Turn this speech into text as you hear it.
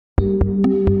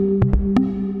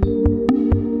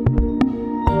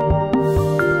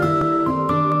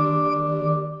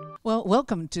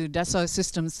Welcome to Dassault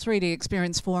Systèmes 3D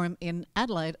Experience Forum in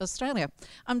Adelaide, Australia.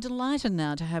 I'm delighted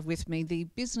now to have with me the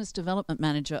Business Development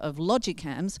Manager of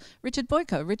LogiCamms, Richard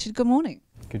Boiwko. Richard, good morning.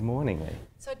 Good morning, Lee.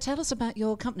 So tell us about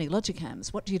your company,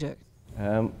 LogiCamms. What do you do?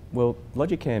 Well,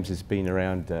 LogiCamms has been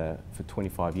around for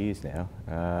 25 years now.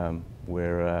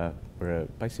 We're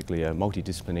basically a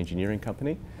multidisciplinary engineering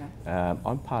company. Yeah.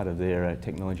 I'm part of their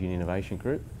technology and innovation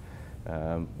group.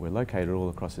 We're located all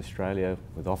across Australia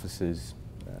with offices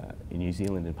in New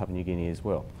Zealand and Papua New Guinea as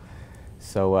well.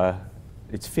 So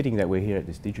it's fitting that we're here at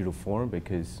this digital forum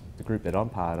because the group that I'm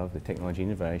part of, the Technology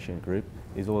Innovation Group,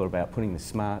 is all about putting the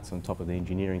smarts on top of the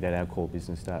engineering that our core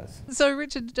business does. So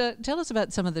Richard, tell us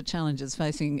about some of the challenges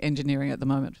facing engineering at the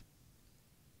moment.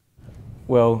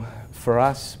 Well, for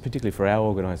us, particularly for our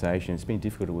organisation, it's been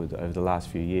difficult over the last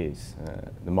few years.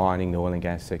 The mining, the oil and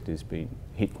gas sector has been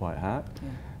hit quite hard.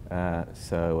 Yeah.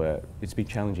 So it's been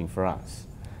challenging for us.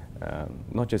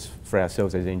 Not just for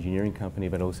ourselves as an engineering company,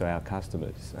 but also our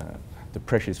customers. The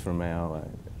pressures from our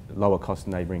lower cost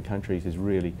neighbouring countries has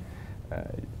really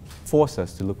forced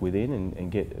us to look within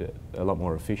and get a lot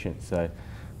more efficient. So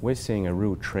we're seeing a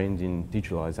real trend in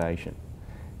digitalisation,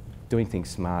 doing things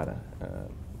smarter,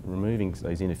 removing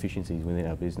those inefficiencies within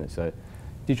our business. So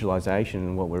digitalisation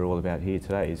and what we're all about here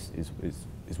today is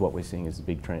what we're seeing as a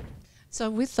big trend. So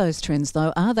with those trends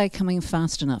though, are they coming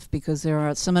fast enough? Because there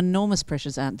are some enormous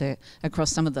pressures out there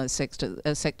across some of those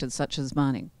sectors such as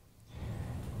mining.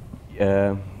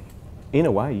 In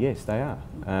a way, yes, they are.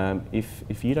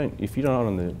 If you're not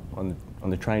on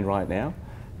the train right now,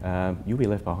 you'll be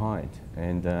left behind.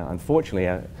 And unfortunately,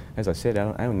 as I said,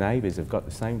 our neighbours have got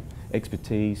the same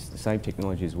expertise, the same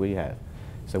technology as we have.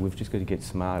 So we've just got to get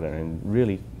smarter, and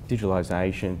really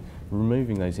digitalisation,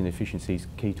 removing those inefficiencies,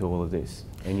 key to all of this,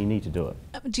 and you need to do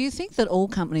it. Do you think that all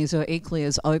companies are equally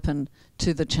as open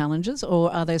to the challenges,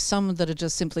 or are there some that are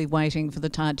just simply waiting for the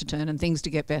tide to turn and things to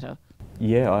get better?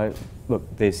 Yeah, look,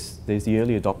 there's the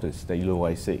early adopters that you'll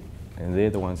always see, and they're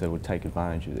the ones that will take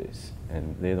advantage of this,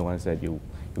 and they're the ones that you'll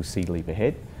see leap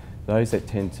ahead. Those that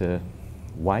tend to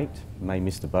wait may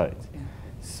miss the boat. Yeah.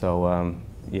 So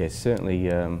yeah, certainly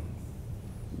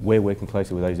we're working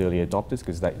closely with those early adopters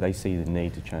because they see the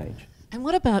need to change. And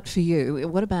what about for you?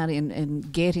 What about in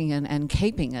getting and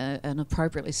keeping an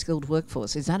appropriately skilled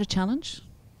workforce? Is that a challenge?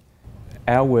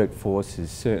 Our workforce is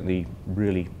certainly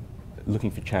really looking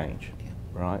for change,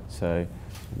 right? So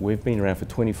we've been around for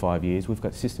 25 years. We've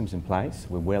got systems in place.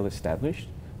 We're well established.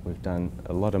 We've done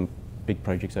a lot of big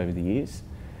projects over the years.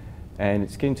 And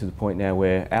it's getting to the point now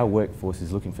where our workforce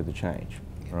is looking for the change,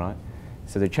 right?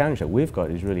 So the challenge that we've got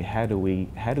is really how do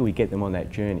we get them on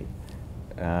that journey?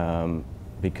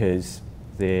 Because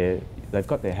they've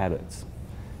got their habits.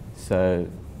 So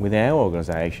with our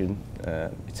organisation,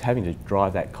 it's having to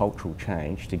drive that cultural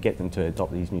change to get them to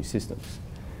adopt these new systems.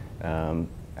 And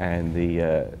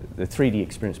the 3D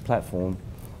Experience platform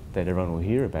that everyone will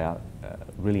hear about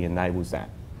really enables that.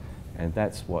 And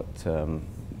that's what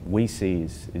we see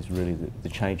is really the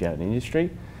change out in the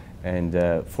industry. And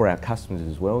for our customers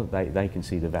as well, they can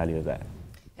see the value of that.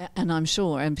 And I'm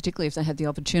sure, and particularly if they had the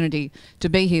opportunity to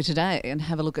be here today and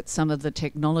have a look at some of the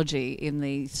technology in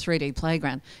the 3D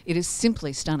playground, it is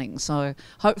simply stunning. So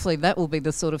hopefully that will be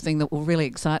the sort of thing that will really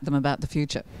excite them about the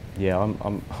future. Yeah,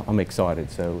 I'm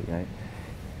excited. So you know,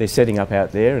 they're setting up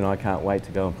out there, and I can't wait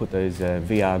to go and put those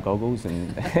VR goggles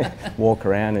and walk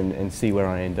around and see where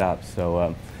I end up.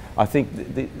 So I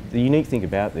think the unique thing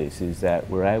about this is that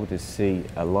we're able to see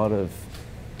a lot of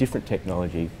different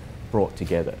technology brought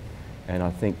together. And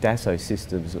I think Dassault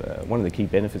Systèmes, one of the key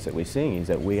benefits that we're seeing is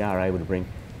that we are able to bring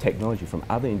technology from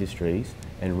other industries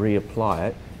and reapply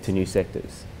it to new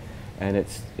sectors. And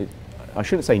I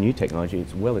shouldn't say new technology,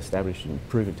 it's well established and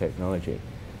proven technology.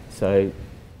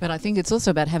 But I think it's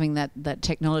also about having that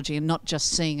technology and not just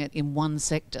seeing it in one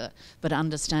sector, but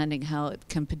understanding how it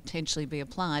can potentially be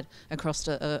applied across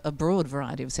a broad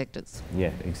variety of sectors.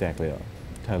 Yeah, exactly. I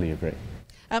totally agree.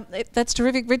 That's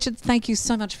terrific. Richard, thank you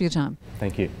so much for your time.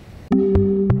 Thank you.